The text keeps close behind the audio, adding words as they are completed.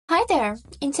Hi there!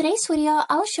 In today's video,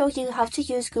 I'll show you how to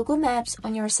use Google Maps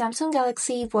on your Samsung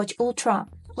Galaxy Watch Ultra.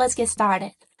 Let's get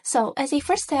started. So, as a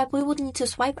first step, we would need to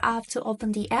swipe up to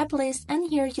open the app list, and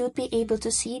here you'd be able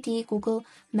to see the Google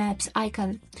Maps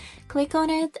icon. Click on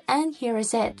it, and here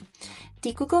is it.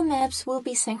 The Google Maps will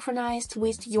be synchronized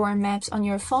with your maps on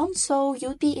your phone, so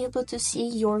you'll be able to see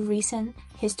your recent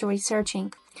history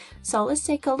searching. So let's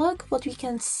take a look what we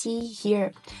can see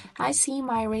here. I see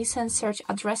my recent search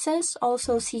addresses,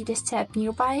 also see this tab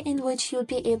nearby in which you'll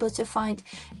be able to find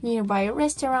nearby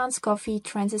restaurants, coffee,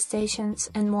 transit stations,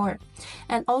 and more.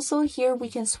 And also here we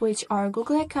can switch our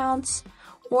Google accounts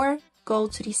or go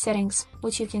to the settings,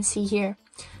 which you can see here.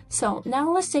 So now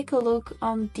let's take a look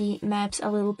on the maps a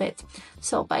little bit.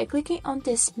 So by clicking on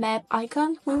this map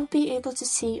icon, we will be able to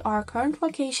see our current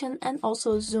location and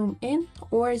also zoom in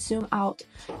or zoom out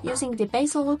using the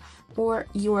bezel or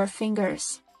your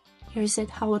fingers. Here's it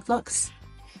how it looks.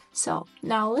 So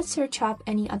now let's search up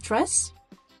any address.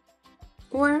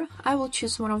 Or I will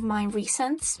choose one of my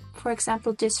recents, for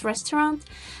example this restaurant,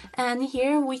 and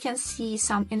here we can see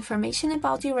some information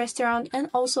about the restaurant and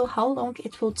also how long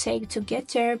it will take to get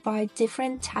there by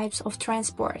different types of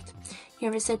transport.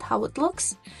 Here is it how it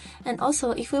looks, and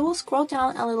also if we will scroll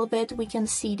down a little bit we can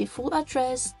see the full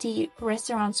address, the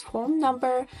restaurant's phone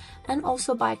number, and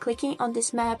also by clicking on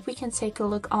this map we can take a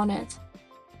look on it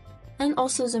and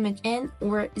also zoom it in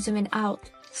or zoom it out.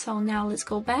 So now let's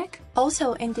go back.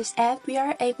 Also in this app we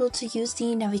are able to use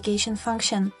the navigation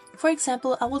function. For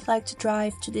example, I would like to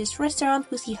drive to this restaurant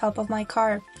with the help of my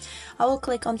car. I will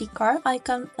click on the car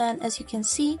icon and as you can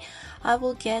see I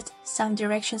will get some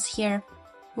directions here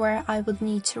where I would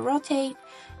need to rotate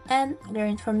and other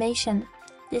information.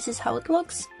 This is how it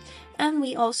looks, and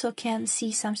we also can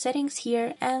see some settings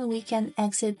here and we can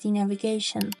exit the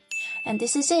navigation. And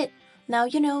this is it. Now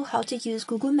you know how to use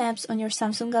Google Maps on your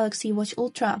Samsung Galaxy Watch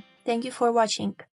Ultra. Thank you for watching.